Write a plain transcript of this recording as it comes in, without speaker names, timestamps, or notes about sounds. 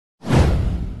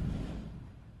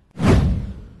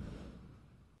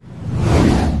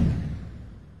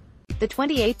The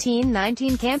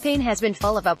 2018-19 campaign has been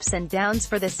full of ups and downs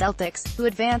for the Celtics, who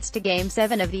advanced to Game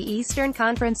 7 of the Eastern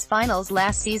Conference Finals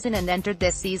last season and entered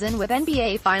this season with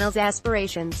NBA Finals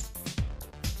aspirations.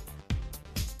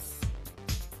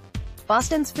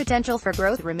 Boston's potential for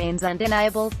growth remains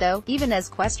undeniable, though, even as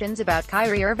questions about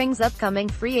Kyrie Irving's upcoming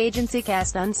free agency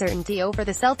cast uncertainty over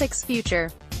the Celtics'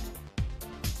 future.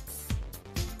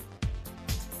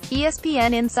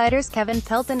 ESPN insiders Kevin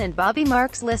Pelton and Bobby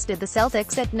Marks listed the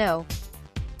Celtics at No.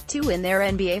 2 in their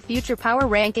NBA Future Power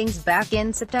rankings back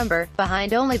in September,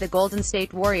 behind only the Golden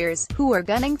State Warriors, who are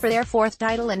gunning for their 4th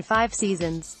title in 5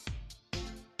 seasons.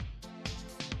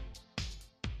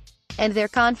 And their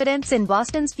confidence in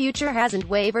Boston's future hasn't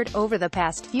wavered over the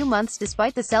past few months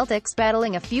despite the Celtics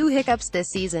battling a few hiccups this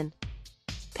season.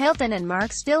 Pelton and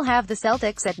Marks still have the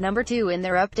Celtics at number 2 in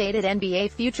their updated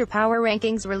NBA Future Power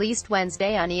rankings released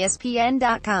Wednesday on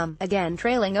ESPN.com, again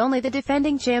trailing only the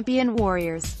defending champion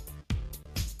Warriors.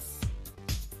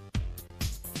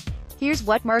 Here's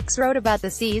what Marks wrote about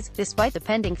the C's. Despite the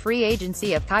pending free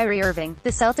agency of Kyrie Irving, the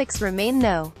Celtics remain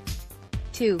No.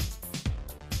 2.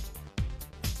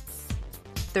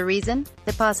 The reason?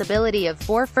 The possibility of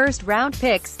 4 first-round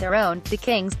picks, their own, the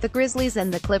Kings, the Grizzlies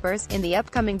and the Clippers, in the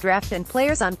upcoming draft, and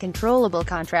players on controllable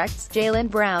contracts, Jaylen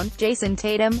Brown, Jason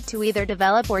Tatum, to either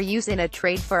develop or use in a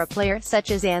trade for a player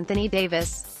such as Anthony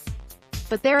Davis.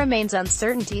 But there remains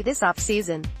uncertainty this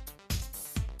offseason.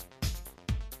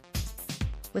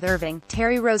 With Irving,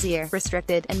 Terry Rozier,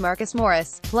 restricted, and Marcus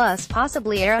Morris, plus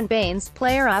possibly Aaron Baines,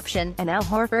 player option, and Al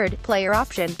Horford, player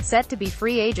option, set to be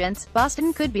free agents,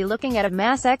 Boston could be looking at a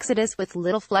mass exodus with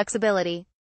little flexibility.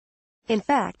 In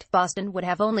fact, Boston would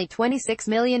have only $26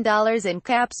 million in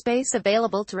cap space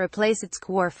available to replace its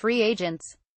core free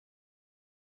agents.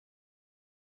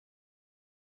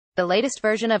 The latest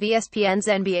version of ESPN's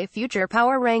NBA Future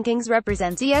Power Rankings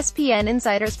represents ESPN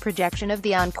Insider's projection of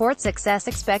the on-court success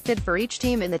expected for each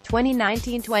team in the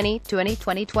 2019-20,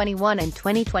 2020-21 and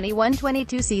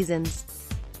 2021-22 seasons.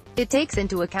 It takes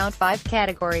into account 5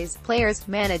 categories: players,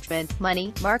 management,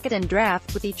 money, market and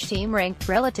draft, with each team ranked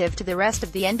relative to the rest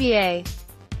of the NBA.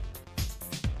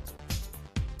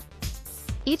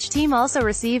 Each team also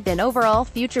received an overall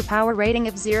Future Power rating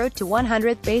of 0 to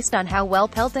 100 based on how well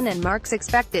Pelton and Marks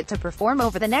expect it to perform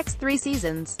over the next 3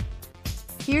 seasons.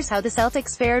 Here's how the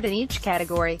Celtics fared in each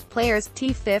category: players, T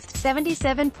 5th,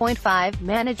 77.5,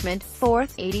 management,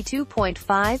 4th,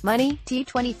 82.5, money, T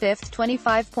 25th,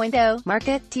 25.0,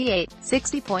 market, T 8,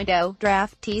 60.0,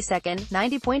 draft, T 2nd,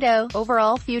 90.0,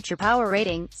 overall Future Power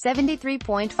rating,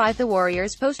 73.5. The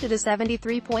Warriors posted a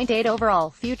 73.8 overall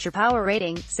Future Power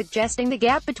rating, suggesting the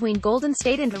gap between Golden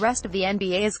State and the rest of the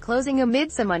NBA is closing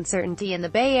amid some uncertainty in the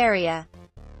Bay Area.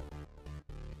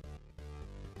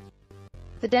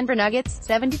 The Denver Nuggets,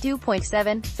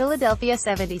 72.7, Philadelphia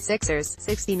 76ers,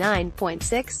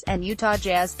 69.6, and Utah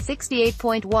Jazz,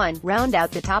 68.1, round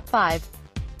out the top 5.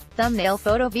 Thumbnail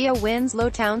photo via Winslow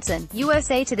Townsend,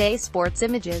 USA Today Sports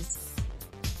Images.